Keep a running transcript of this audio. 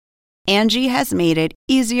Angie has made it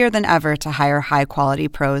easier than ever to hire high-quality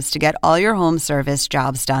pros to get all your home service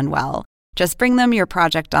jobs done well. Just bring them your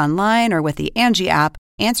project online or with the Angie app,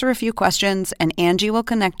 answer a few questions, and Angie will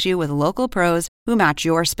connect you with local pros who match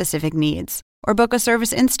your specific needs. Or book a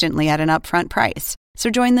service instantly at an upfront price. So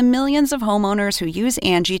join the millions of homeowners who use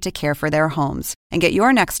Angie to care for their homes and get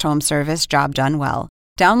your next home service job done well.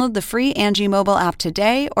 Download the free Angie mobile app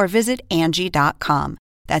today or visit Angie.com.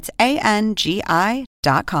 That's ANGI.com.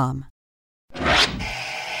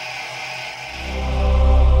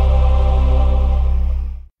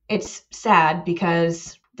 It's sad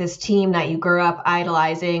because this team that you grew up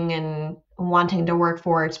idolizing and wanting to work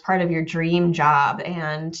for, it's part of your dream job.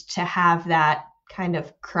 And to have that kind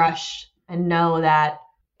of crush and know that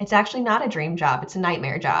it's actually not a dream job, it's a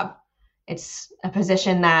nightmare job. It's a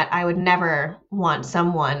position that I would never want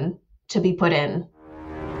someone to be put in.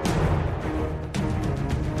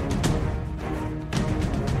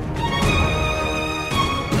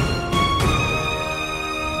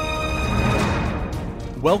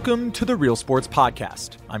 Welcome to the Real Sports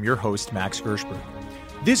Podcast. I'm your host, Max Gershberg.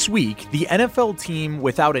 This week, the NFL team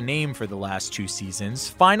without a name for the last 2 seasons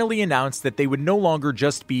finally announced that they would no longer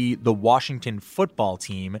just be the Washington football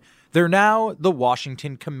team. They're now the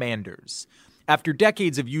Washington Commanders. After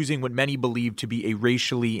decades of using what many believe to be a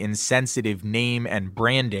racially insensitive name and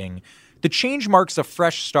branding, the change marks a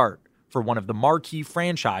fresh start for one of the marquee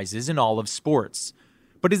franchises in all of sports.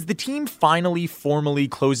 But as the team finally formally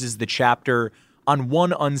closes the chapter on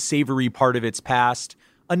one unsavory part of its past,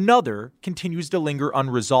 another continues to linger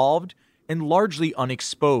unresolved and largely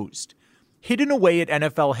unexposed. Hidden away at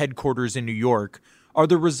NFL headquarters in New York are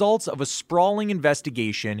the results of a sprawling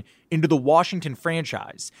investigation into the Washington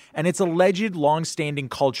franchise and its alleged long-standing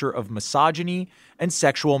culture of misogyny and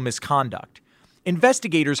sexual misconduct.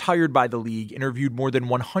 Investigators hired by the league interviewed more than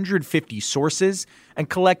 150 sources and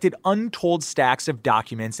collected untold stacks of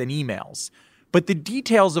documents and emails. But the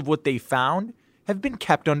details of what they found have been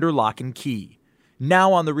kept under lock and key.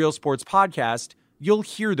 Now on the Real Sports Podcast, you'll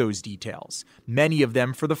hear those details, many of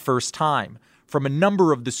them for the first time, from a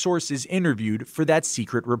number of the sources interviewed for that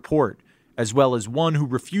secret report, as well as one who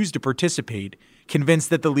refused to participate, convinced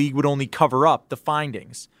that the league would only cover up the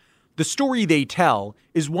findings. The story they tell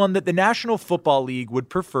is one that the National Football League would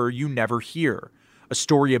prefer you never hear, a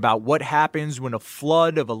story about what happens when a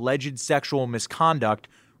flood of alleged sexual misconduct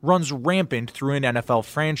runs rampant through an NFL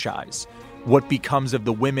franchise, what becomes of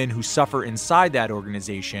the women who suffer inside that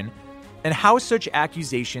organization, and how such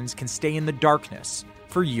accusations can stay in the darkness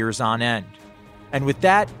for years on end. And with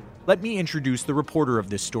that, let me introduce the reporter of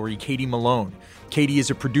this story, Katie Malone. Katie is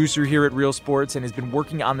a producer here at Real Sports and has been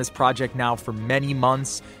working on this project now for many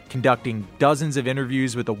months, conducting dozens of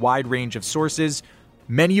interviews with a wide range of sources,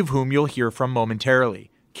 many of whom you'll hear from momentarily.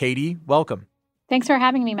 Katie, welcome. Thanks for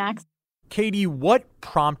having me, Max. Katie, what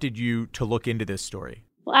prompted you to look into this story?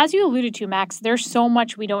 Well, as you alluded to, Max, there's so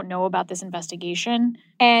much we don't know about this investigation.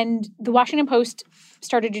 And the Washington Post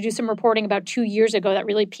started to do some reporting about 2 years ago that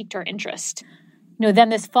really piqued our interest. Then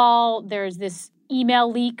this fall, there's this email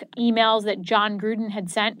leak, emails that John Gruden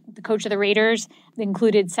had sent, the coach of the Raiders, that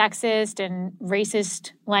included sexist and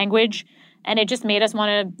racist language. And it just made us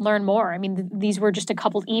want to learn more. I mean, these were just a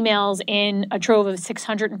couple emails in a trove of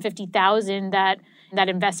 650,000 that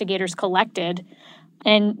investigators collected.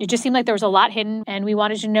 And it just seemed like there was a lot hidden, and we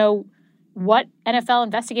wanted to know what NFL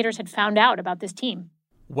investigators had found out about this team.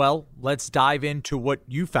 Well, let's dive into what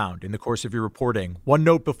you found in the course of your reporting. One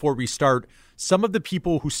note before we start, some of the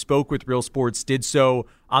people who spoke with Real Sports did so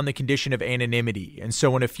on the condition of anonymity, and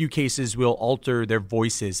so in a few cases we'll alter their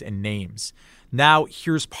voices and names. Now,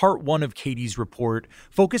 here's part one of Katie's report,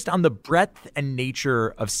 focused on the breadth and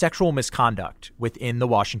nature of sexual misconduct within the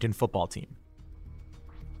Washington football team.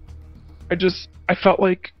 I felt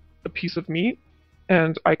like a piece of meat,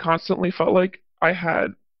 and I constantly felt like I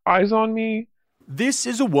had eyes on me. This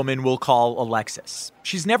is a woman we'll call Alexis.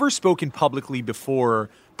 She's never spoken publicly before,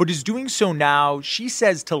 but is doing so now, she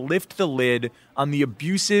says, to lift the lid on the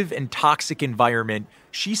abusive and toxic environment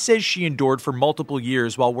she says she endured for multiple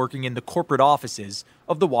years while working in the corporate offices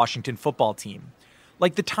of the Washington football team.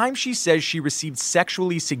 Like the time she says she received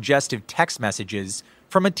sexually suggestive text messages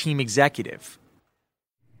from a team executive.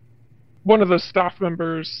 One of the staff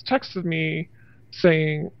members texted me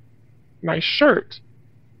saying, "Nice shirt."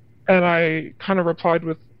 And I kind of replied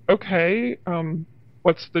with, "Okay,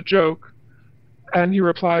 what's the joke?" And he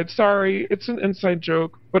replied, "Sorry, it's an inside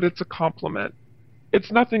joke, but it's a compliment.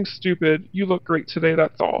 It's nothing stupid. You look great today,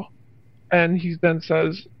 that's all." And he then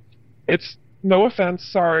says, "It's no offense,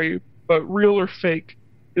 sorry, but real or fake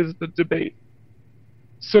is the debate."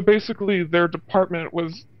 So basically their department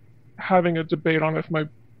was having a debate on if my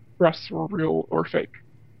breasts were real or fake.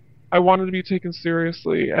 I wanted to be taken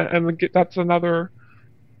seriously, and that's another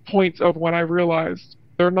point of when I realized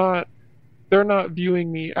they're not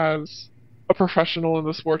viewing me as a professional in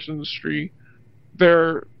the sports industry.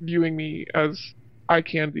 They're viewing me as eye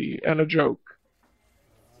candy and a joke.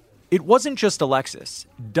 It wasn't just Alexis.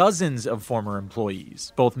 Dozens of former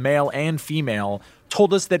employees, both male and female,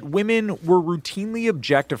 told us that women were routinely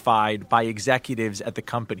objectified by executives at the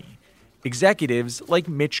company. Executives like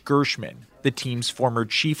Mitch Gershman, the team's former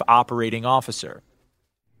chief operating officer.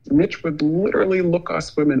 Mitch would literally look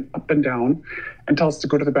us women up and down and tell us to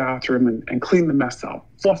go to the bathroom and clean the mess up,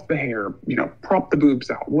 fluff the hair, prop the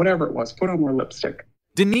boobs out, whatever it was, put on more lipstick.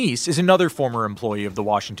 Denise is another former employee of the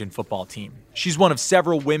Washington football team. She's one of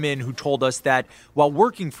several women who told us that while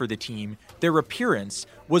working for the team, their appearance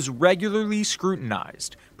was regularly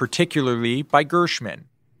scrutinized, particularly by Gershman.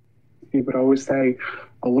 He would always say,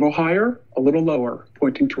 a little higher, a little lower,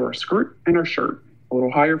 pointing to our skirt and our shirt. A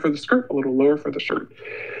little higher for the skirt, a little lower for the shirt.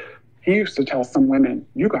 He used to tell some women,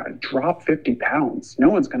 you got to drop 50 pounds. No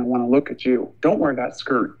one's going to want to look at you. Don't wear that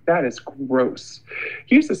skirt. That is gross.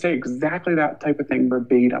 He used to say exactly that type of thing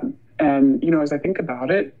verbatim. And, as I think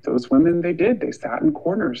about it, those women, they sat in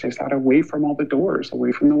corners. They sat away from all the doors,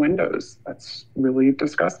 away from the windows. That's really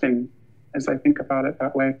disgusting as I think about it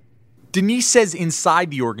that way. Denise says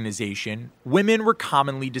inside the organization, women were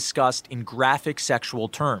commonly discussed in graphic sexual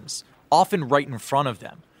terms, often right in front of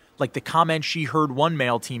them, like the comment she heard one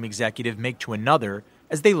male team executive make to another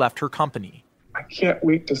as they left her company. I can't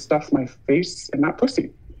wait to stuff my face in that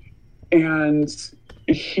pussy. And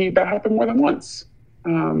that happened more than once,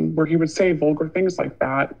 where he would say vulgar things like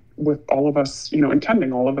that with all of us,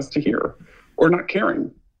 intending all of us to hear, or not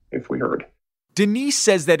caring if we heard. Denise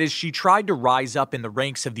says that as she tried to rise up in the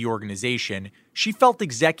ranks of the organization, she felt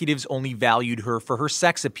executives only valued her for her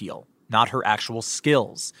sex appeal, not her actual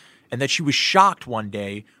skills, and that she was shocked one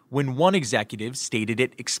day when one executive stated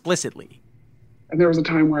it explicitly. And there was a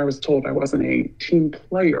time where I was told I wasn't a team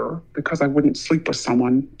player because I wouldn't sleep with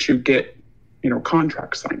someone to get,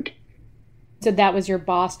 contracts signed. So that was your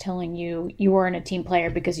boss telling you you weren't a team player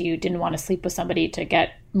because you didn't want to sleep with somebody to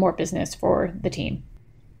get more business for the team?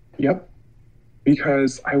 Yep.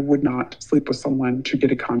 Because I would not sleep with someone to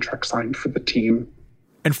get a contract signed for the team.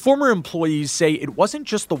 And former employees say it wasn't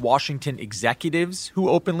just the Washington executives who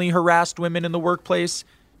openly harassed women in the workplace.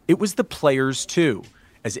 It was the players, too,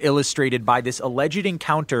 as illustrated by this alleged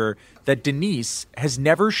encounter that Denise has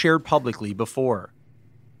never shared publicly before.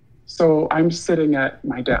 So I'm sitting at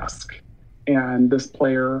my desk, and this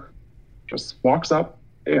player just walks up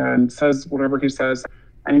and says whatever he says,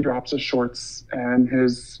 and he drops his shorts, and he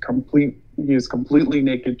is completely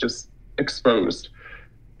naked, just exposed.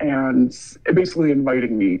 And basically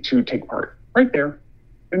inviting me to take part right there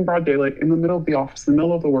in broad daylight, in the middle of the office, in the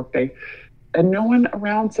middle of the workday. And no one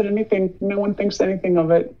around said anything. No one thinks anything of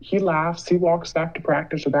it. He laughs. He walks back to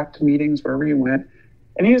practice or back to meetings, wherever he went.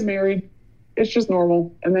 And he is married. It's just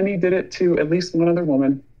normal. And then he did it to at least one other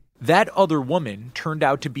woman. That other woman turned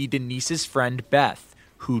out to be Denise's friend Beth,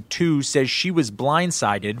 who too says she was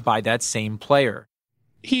blindsided by that same player.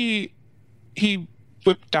 He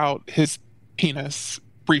whipped out his penis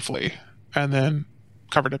briefly and then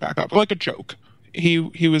covered it back up like a joke.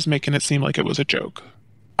 He was making it seem like it was a joke.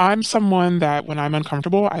 I'm someone that when I'm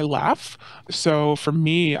uncomfortable, I laugh. So for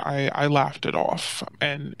me, I laughed it off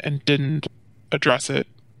and didn't address it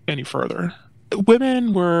any further.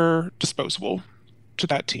 Women were disposable to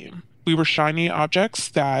that team. We were shiny objects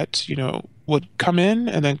that, would come in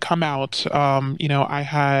and then come out. I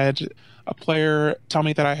had a player tell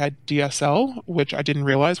me that I had DSL, which I didn't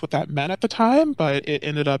realize what that meant at the time, but it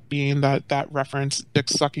ended up being that reference, dick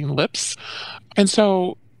sucking lips. And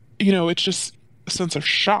so, it's just a sense of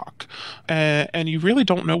shock, and you really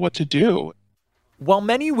don't know what to do. While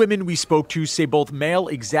many women we spoke to say both male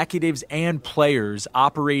executives and players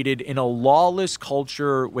operated in a lawless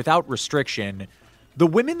culture without restriction, the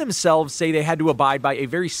women themselves say they had to abide by a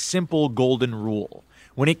very simple golden rule.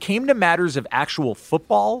 When it came to matters of actual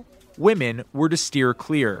football, women were to steer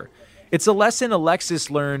clear. It's a lesson Alexis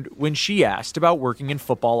learned when she asked about working in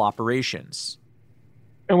football operations.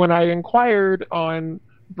 And when I inquired on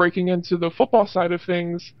breaking into the football side of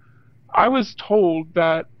things, I was told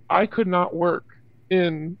that I could not work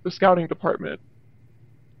in the scouting department.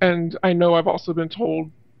 And I know I've also been told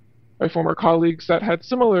by former colleagues that had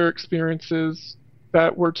similar experiences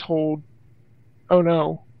that were told, oh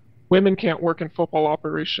no, women can't work in football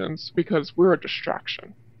operations because we're a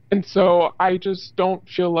distraction. And so I just don't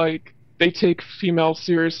feel like they take females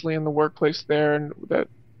seriously in the workplace there, and that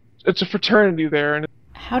it's a fraternity there. And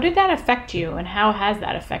how did that affect you, and how has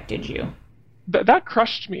that affected you? that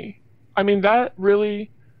crushed me. I mean, that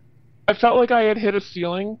really, I felt like I had hit a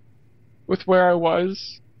ceiling with where I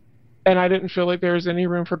was, and I didn't feel like there was any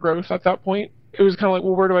room for growth at that point. It was kind of like,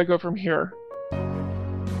 well, where do I go from here?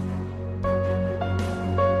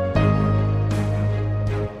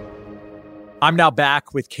 I'm now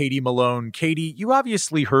back with Katie Malone. Katie, you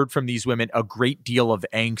obviously heard from these women a great deal of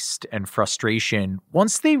angst and frustration.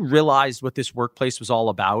 Once they realized what this workplace was all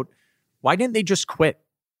about, why didn't they just quit?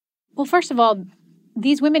 Well, first of all,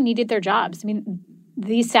 these women needed their jobs. I mean,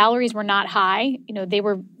 these salaries were not high. They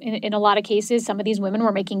were, in a lot of cases, some of these women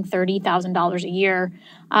were making $30,000 a year.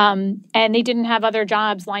 And they didn't have other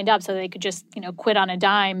jobs lined up so they could just, quit on a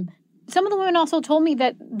dime. Some of the women also told me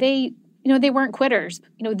that they weren't quitters.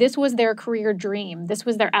 This was their career dream. This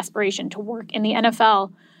was their aspiration to work in the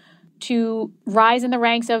NFL, to rise in the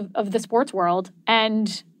ranks of the sports world.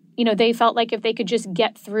 And, they felt like if they could just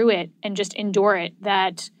get through it and just endure it,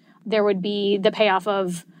 that there would be the payoff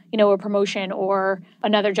of, a promotion or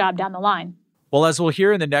another job down the line. Well, as we'll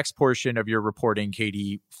hear in the next portion of your reporting,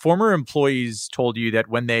 Katie, former employees told you that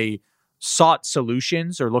when they sought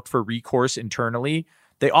solutions or looked for recourse internally,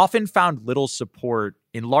 they often found little support,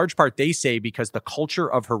 in large part, they say, because the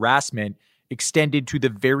culture of harassment extended to the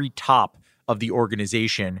very top of the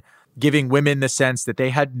organization, giving women the sense that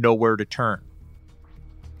they had nowhere to turn.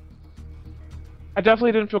 I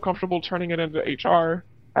definitely didn't feel comfortable turning it into HR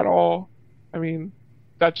at all. I mean,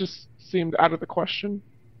 that just seemed out of the question.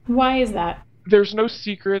 Why is that? There's no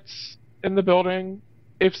secrets in the building.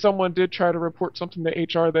 If someone did try to report something to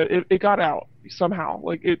HR, that it got out somehow.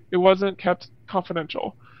 Like it wasn't kept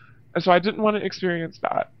confidential. And so I didn't want to experience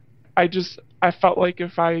that. I felt like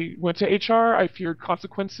if I went to HR, I feared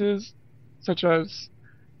consequences such as,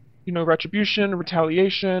 retribution,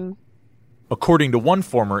 retaliation. According to one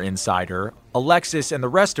former insider, Alexis and the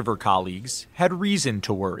rest of her colleagues had reason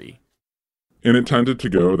to worry. And it tended to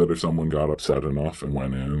go that if someone got upset enough and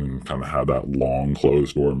went in and kind of had that long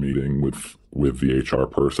closed-door meeting with the HR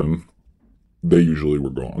person, they usually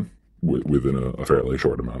were gone within a fairly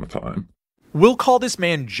short amount of time. We'll call this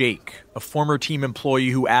man Jake, a former team employee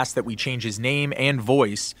who asked that we change his name and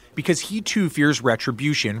voice because he too fears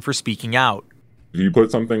retribution for speaking out. If you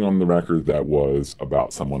put something on the record that was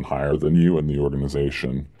about someone higher than you in the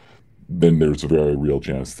organization, then there's a very real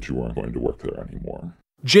chance that you weren't going to work there anymore.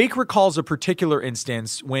 Jake recalls a particular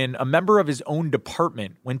instance when a member of his own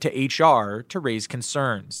department went to HR to raise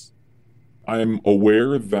concerns. I'm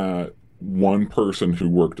aware that one person who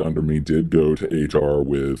worked under me did go to HR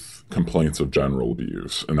with complaints of general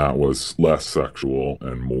abuse, and that was less sexual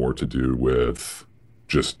and more to do with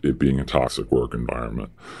just it being a toxic work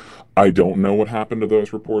environment. I don't know what happened to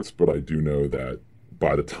those reports, but I do know that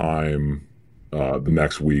by the time the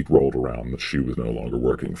next week rolled around, that she was no longer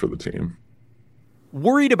working for the team.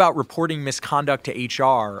 Worried about reporting misconduct to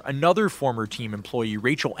HR, another former team employee,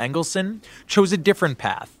 Rachel Engelson, chose a different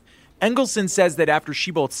path. Engelson says that after she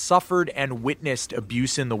both suffered and witnessed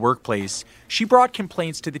abuse in the workplace, she brought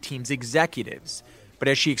complaints to the team's executives. But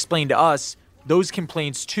as she explained to us, those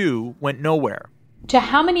complaints, too, went nowhere. To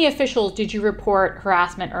how many officials did you report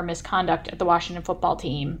harassment or misconduct at the Washington football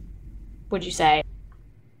team, would you say?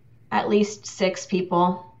 At least 6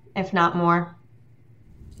 people, if not more.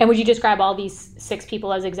 And would you describe all these 6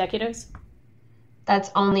 people as executives? That's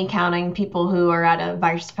only counting people who are at a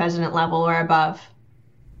vice president level or above.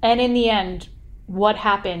 And in the end, what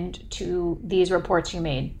happened to these reports you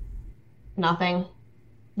made? Nothing.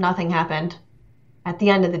 Nothing happened. At the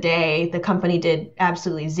end of the day, the company did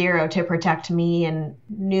absolutely zero to protect me and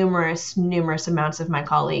numerous amounts of my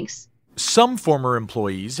colleagues. Some former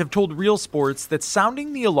employees have told Real Sports that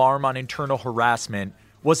sounding the alarm on internal harassment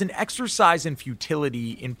was an exercise in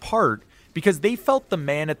futility, in part because they felt the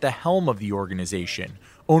man at the helm of the organization,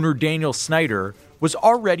 owner Daniel Snyder, was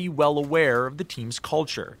already well aware of the team's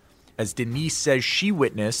culture, as Denise says she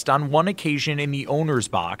witnessed on one occasion in the owner's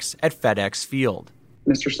box at FedEx Field.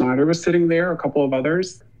 Mr. Snyder was sitting there, a couple of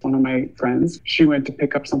others, one of my friends. She went to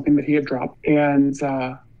pick up something that he had dropped, and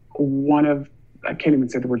I can't even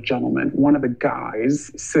say the word gentleman, one of the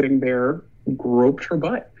guys sitting there groped her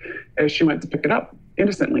butt as she went to pick it up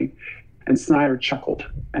innocently. And Snyder chuckled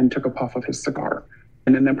and took a puff of his cigar.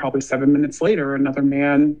 And then probably 7 minutes later, another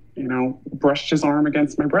man, brushed his arm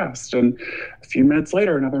against my breast. And a few minutes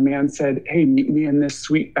later, another man said, "Hey, meet me in this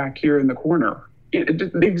suite back here in the corner."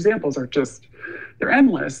 The examples are just, they're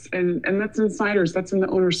endless. And that's in Snyder's, that's in the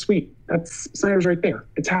owner's suite. That's Snyder's right there.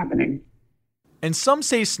 It's happening. And some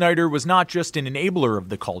say Snyder was not just an enabler of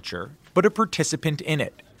the culture, but a participant in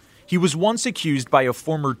it. He was once accused by a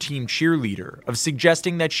former team cheerleader of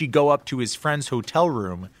suggesting that she go up to his friend's hotel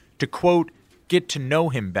room to, quote, get to know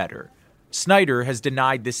him better. Snyder has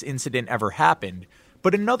denied this incident ever happened,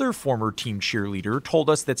 but another former team cheerleader told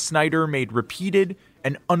us that Snyder made repeated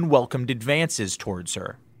and unwelcomed advances towards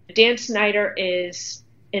her. Dan Snyder is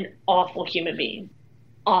an awful human being.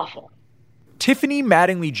 Awful. Tiffany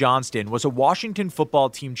Mattingly Johnston was a Washington football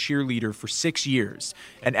team cheerleader for 6 years,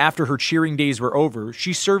 and after her cheering days were over,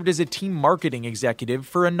 she served as a team marketing executive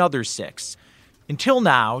for another 6. Until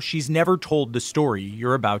now, she's never told the story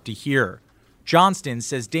you're about to hear. Johnston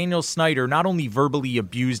says Daniel Snyder not only verbally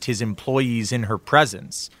abused his employees in her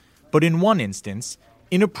presence, but in one instance,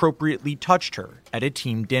 inappropriately touched her at a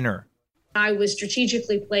team dinner. I was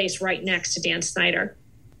strategically placed right next to Dan Snyder.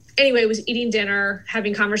 Anyway, I was eating dinner,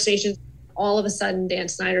 having conversations. All of a sudden, Dan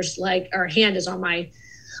Snyder's hand is on my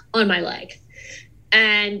leg.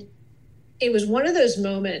 And it was one of those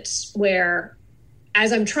moments where,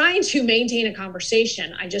 as I'm trying to maintain a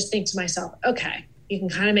conversation, I just think to myself, okay, you can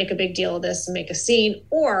kind of make a big deal of this and make a scene,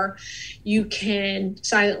 or you can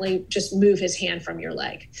silently just move his hand from your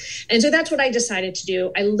leg. And so that's what I decided to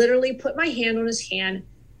do. I literally put my hand on his hand,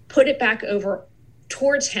 put it back over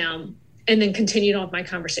towards him, and then continued on with my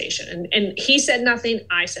conversation. And he said nothing,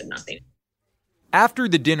 I said nothing. After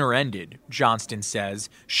the dinner ended, Johnston says,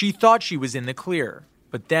 she thought she was in the clear,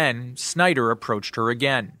 but then Snyder approached her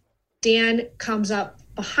again. Dan comes up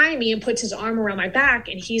behind me and puts his arm around my back,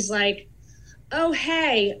 and he's like, oh,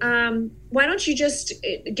 hey, why don't you just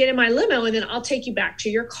get in my limo and then I'll take you back to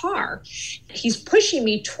your car. He's pushing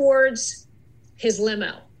me towards his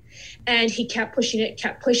limo, and he kept pushing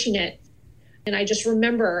it. And I just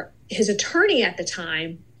remember his attorney at the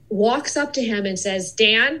time walks up to him and says,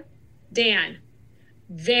 Dan,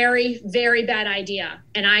 very, very bad idea.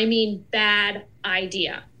 And I mean bad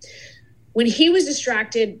idea. When he was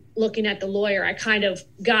distracted looking at the lawyer, I kind of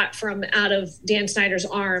got from out of Dan Snyder's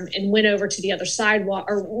arm and went over to the other sidewalk,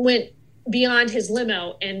 or went beyond his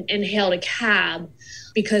limo and hailed a cab,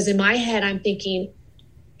 because in my head, I'm thinking,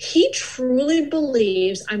 he truly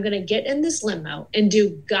believes I'm going to get in this limo and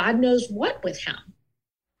do God knows what with him.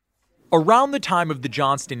 Around the time of the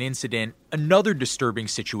Johnston incident, another disturbing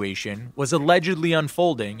situation was allegedly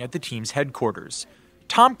unfolding at the team's headquarters.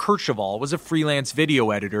 Tom Kercheval was a freelance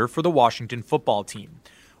video editor for the Washington football team.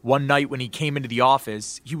 One night when he came into the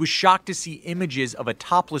office, he was shocked to see images of a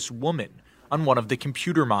topless woman on one of the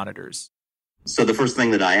computer monitors. So the first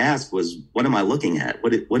thing that I asked was, what am I looking at?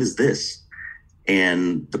 What is this?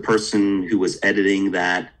 And the person who was editing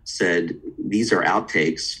that said, these are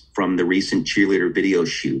outtakes from the recent cheerleader video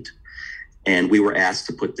shoot. And we were asked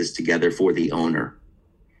to put this together for the owner.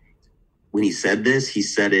 When he said this, he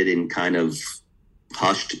said it in kind of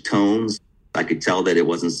hushed tones. I could tell that it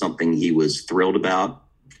wasn't something he was thrilled about,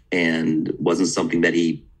 and wasn't something that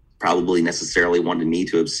he probably necessarily wanted me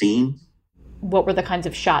to have seen. What were the kinds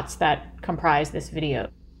of shots that comprised this video?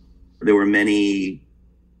 There were many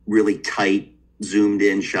really tight, zoomed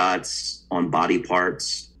in shots on body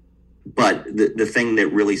parts. But the thing that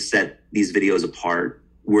really set these videos apart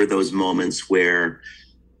were those moments where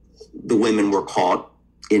the women were caught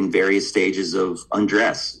in various stages of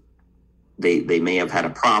undress. They may have had a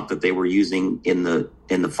prop that they were using in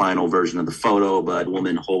the final version of the photo, but a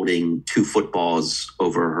woman holding 2 footballs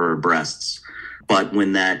over her breasts. But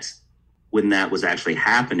when that was actually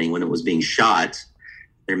happening, when it was being shot,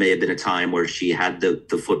 there may have been a time where she had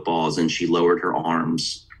the footballs and she lowered her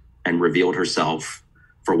arms and revealed herself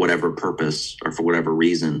for whatever purpose or for whatever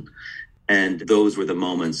reason. And those were the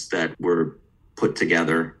moments that were put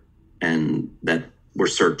together and that were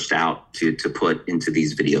searched out to put into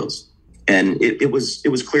these videos. And it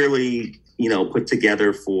was clearly, put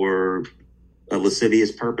together for a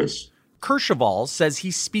lascivious purpose. Kercheval says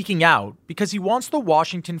he's speaking out because he wants the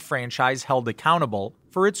Washington franchise held accountable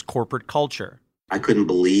for its corporate culture. I couldn't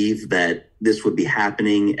believe that this would be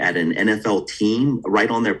happening at an NFL team right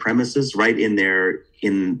on their premises, right in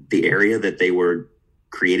the area that they were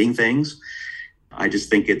creating things. I just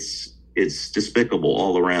think it's despicable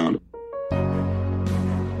all around.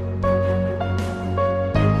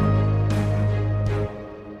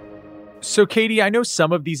 So, Katie, I know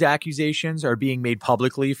some of these accusations are being made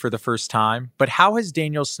publicly for the first time, but how has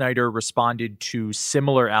Daniel Snyder responded to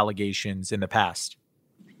similar allegations in the past?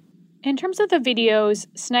 In terms of the videos,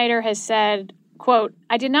 Snyder has said, quote,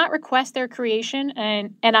 I did not request their creation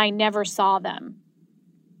and I never saw them.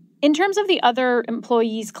 In terms of the other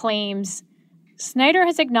employees' claims, Snyder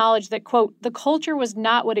has acknowledged that, quote, the culture was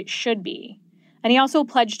not what it should be. And he also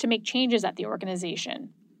pledged to make changes at the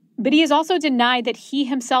organization. But he has also denied that he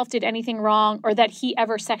himself did anything wrong or that he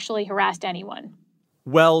ever sexually harassed anyone.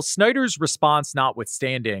 Well, Snyder's response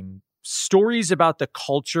notwithstanding, stories about the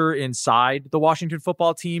culture inside the Washington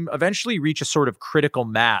football team eventually reach a sort of critical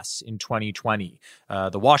mass in 2020.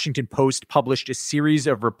 The Washington Post published a series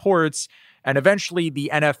of reports, and eventually the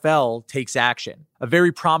NFL takes action. A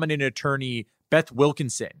very prominent attorney, Beth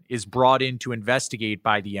Wilkinson, is brought in to investigate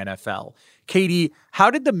by the NFL. Katie, how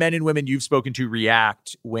did the men and women you've spoken to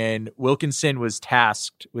react when Wilkinson was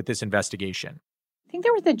tasked with this investigation? I think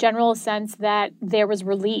there was the general sense that there was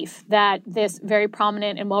relief that this very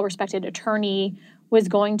prominent and well-respected attorney was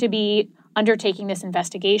going to be undertaking this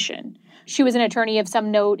investigation. She was an attorney of some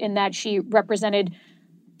note in that she represented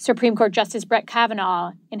Supreme Court Justice Brett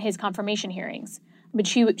Kavanaugh in his confirmation hearings. But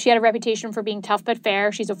she had a reputation for being tough but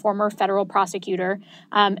fair. She's a former federal prosecutor.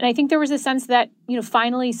 And I think there was a sense that,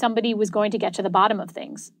 finally somebody was going to get to the bottom of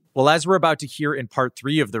things. Well, as we're about to hear in part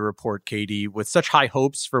 3 of the report, Katie, with such high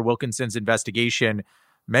hopes for Wilkinson's investigation,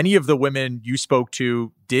 many of the women you spoke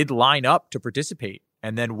to did line up to participate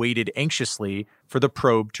and then waited anxiously for the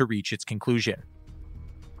probe to reach its conclusion.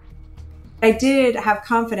 I did have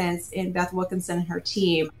confidence in Beth Wilkinson and her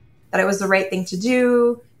team that it was the right thing to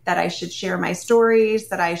do, that I should share my stories,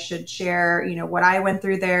 that I should share, what I went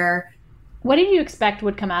through there. What did you expect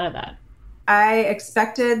would come out of that? I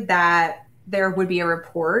expected that there would be a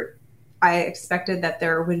report. I expected that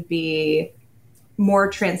there would be more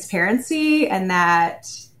transparency and that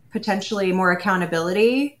potentially more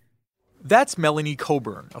accountability. That's Melanie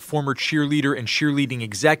Coburn, a former cheerleader and cheerleading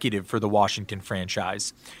executive for the Washington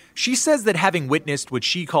franchise. She says that having witnessed what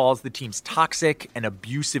she calls the team's toxic and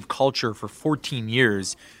abusive culture for 14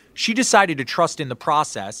 years, she decided to trust in the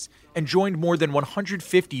process and joined more than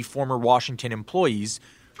 150 former Washington employees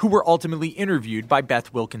who were ultimately interviewed by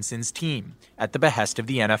Beth Wilkinson's team at the behest of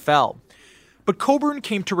the NFL. But Coburn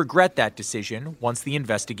came to regret that decision once the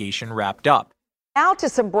investigation wrapped up. Now to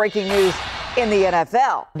some breaking news in the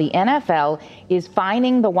NFL. The NFL is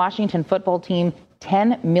fining the Washington football team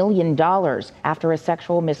 $10 million after a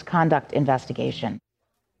sexual misconduct investigation.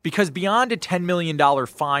 Because beyond a $10 million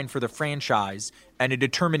fine for the franchise and a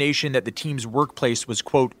determination that the team's workplace was,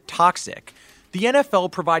 quote, toxic, the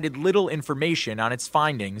NFL provided little information on its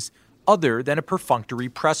findings other than a perfunctory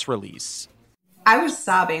press release. I was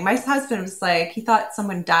sobbing. My husband was like, he thought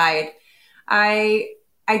someone died. I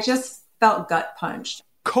just felt gut punched.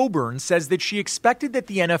 Coburn says that she expected that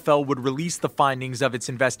the NFL would release the findings of its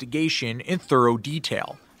investigation in thorough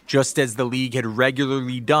detail, just as the league had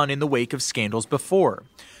regularly done in the wake of scandals before.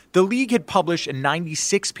 The league had published a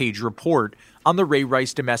 96-page report on the Ray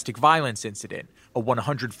Rice domestic violence incident, a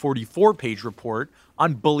 144-page report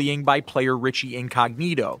on bullying by player Richie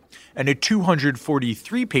Incognito, and a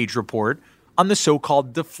 243-page report on the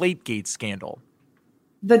so-called Deflategate scandal.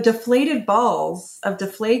 The deflated balls of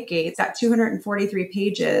Deflategate got 243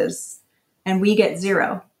 pages, and we get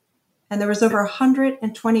 0. And there was over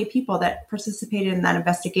 120 people that participated in that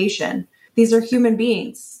investigation. These are human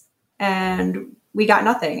beings, and we got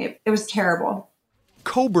nothing. It was terrible.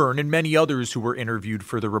 Coburn and many others who were interviewed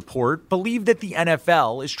for the report believe that the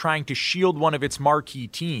NFL is trying to shield one of its marquee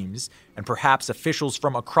teams, and perhaps officials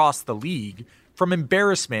from across the league, from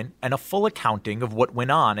embarrassment and a full accounting of what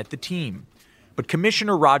went on at the team. But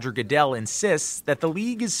Commissioner Roger Goodell insists that the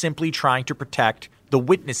league is simply trying to protect the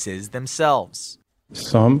witnesses themselves.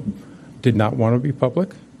 Some did not want to be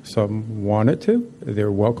public. Some wanted to.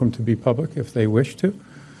 They're welcome to be public if they wish to.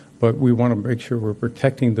 But we want to make sure we're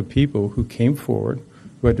protecting the people who came forward,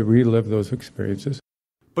 who had to relive those experiences.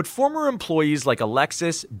 But former employees like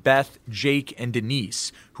Alexis, Beth, Jake, and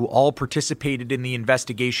Denise, who all participated in the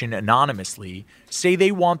investigation anonymously, say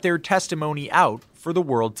they want their testimony out for the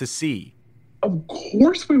world to see. Of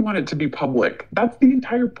course we want it to be public. That's the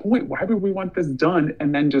entire point. Why would we want this done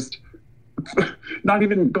and then just not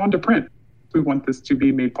even gone to print? We want this to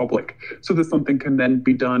be made public so that something can then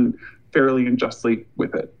be done fairly and justly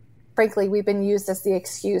with it. Frankly, we've been used as the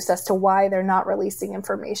excuse as to why they're not releasing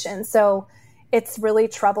information. So it's really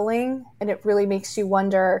troubling, and it really makes you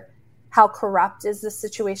wonder how corrupt is the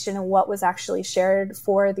situation and what was actually shared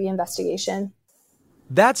for the investigation.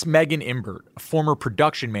 That's Megan Imbert, a former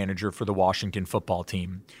production manager for the Washington football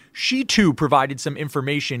team. She, too, provided some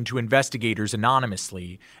information to investigators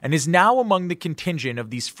anonymously and is now among the contingent of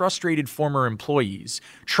these frustrated former employees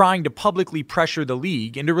trying to publicly pressure the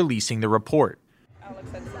league into releasing the report.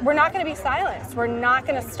 We're not going to be silenced. We're not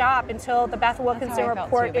going to stop until the Beth Wilkinson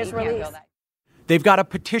report is released. They've got a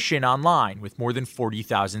petition online with more than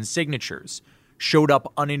 40,000 signatures. Showed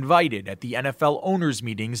up uninvited at the NFL owners'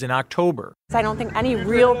 meetings in October. I don't think any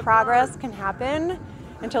real progress can happen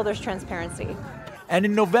until there's transparency. And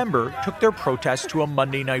in November, took their protest to a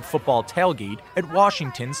Monday Night Football tailgate at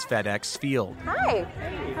Washington's FedEx Field. Hi.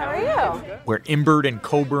 How are you? Where Imbert and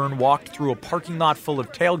Coburn walked through a parking lot full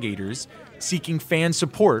of tailgaters seeking fan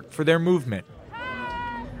support for their movement.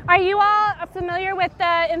 Are you all familiar with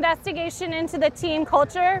the investigation into the team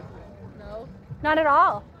culture? No. Not at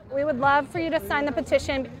all. We would love for you to sign the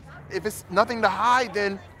petition. If it's nothing to hide,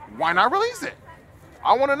 then why not release it?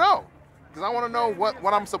 I want to know. Because I want to know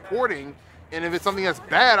what I'm supporting. And if it's something that's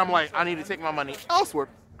bad, I'm like, I need to take my money elsewhere.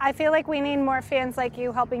 I feel like we need more fans like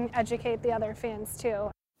you helping educate the other fans too.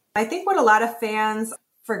 I think what a lot of fans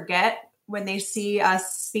forget when they see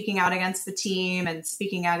us speaking out against the team and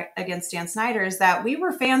speaking out against Dan Snyder is that we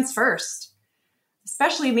were fans first,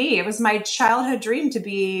 especially me. It was my childhood dream to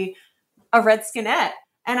be a Redskinette.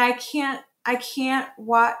 And I can't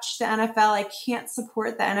watch the NFL. I can't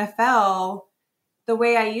support the NFL the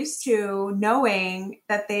way I used to, knowing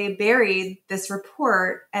that they buried this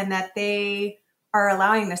report and that they are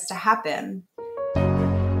allowing this to happen.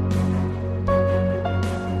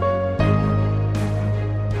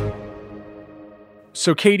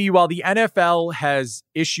 So, Katie, while the NFL has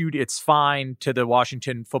issued its fine to the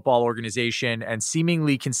Washington Football Organization and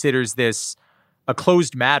seemingly considers this a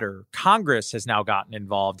closed matter, Congress has now gotten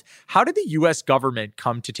involved. How did the U.S. government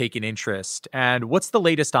come to take an interest, and what's the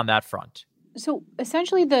latest on that front? So,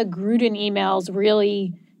 essentially, the Gruden emails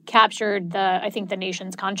really captured the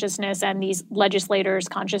nation's consciousness and these legislators'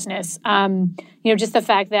 consciousness. Just the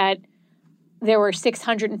fact that there were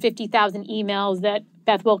 650,000 emails that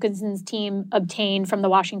Beth Wilkinson's team obtained from the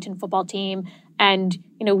Washington football team. And,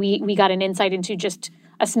 we got an insight into just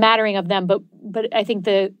a smattering of them. But I think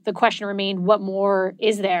the question remained, what more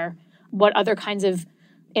is there? What other kinds of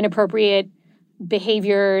inappropriate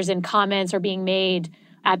behaviors and comments are being made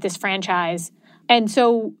at this franchise? And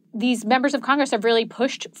so these members of Congress have really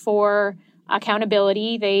pushed for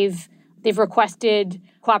accountability. They've requested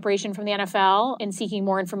cooperation from the NFL in seeking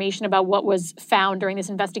more information about what was found during this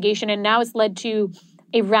investigation. And now it's led to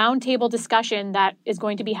a roundtable discussion that is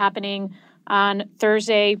going to be happening on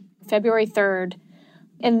Thursday, February 3rd.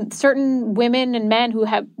 And certain women and men who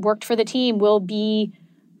have worked for the team will be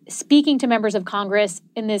speaking to members of Congress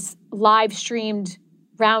in this live streamed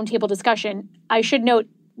roundtable discussion. I should note,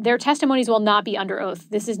 their testimonies will not be under oath.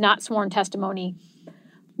 This is not sworn testimony.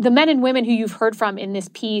 The men and women who you've heard from in this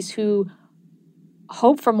piece who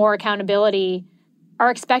hope for more accountability are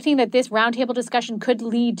expecting that this roundtable discussion could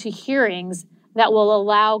lead to hearings that will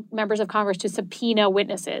allow members of Congress to subpoena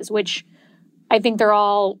witnesses, which I think they're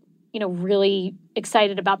all, really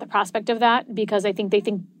excited about the prospect of that, because I think they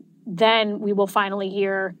think then we will finally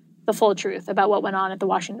hear the full truth about what went on at the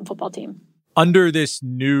Washington football team. Under this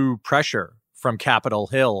new pressure from Capitol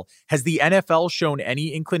Hill, has the NFL shown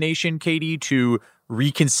any inclination, Katie, to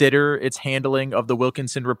reconsider its handling of the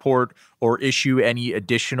Wilkinson report or issue any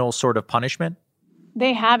additional sort of punishment?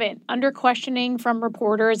 They haven't. Under questioning from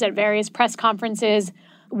reporters at various press conferences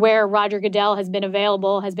where Roger Goodell has been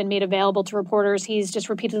made available to reporters, he's just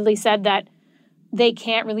repeatedly said that they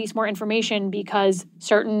can't release more information because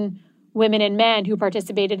certain women and men who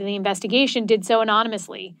participated in the investigation did so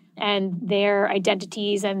anonymously, and their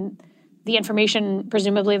identities and the information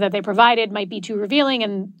presumably that they provided might be too revealing,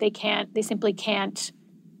 and they simply can't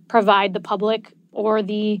provide the public or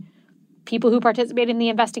the people who participated in the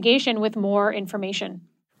investigation with more information.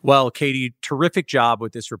 Well, Katie, terrific job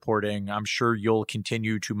with this reporting. I'm sure you'll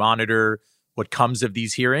continue to monitor what comes of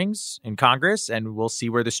these hearings in Congress, and we'll see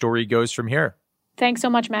where the story goes from here. Thanks so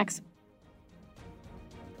much, Max.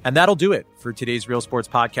 And that'll do it for today's Real Sports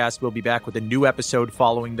Podcast. We'll be back with a new episode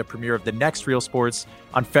following the premiere of the next Real Sports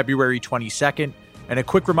on February 22nd. And a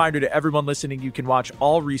quick reminder to everyone listening, you can watch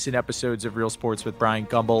all recent episodes of Real Sports with Brian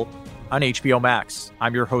Gumbel on HBO Max.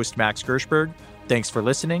 I'm your host, Max Gershberg. Thanks for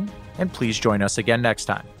listening, and please join us again next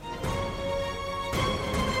time.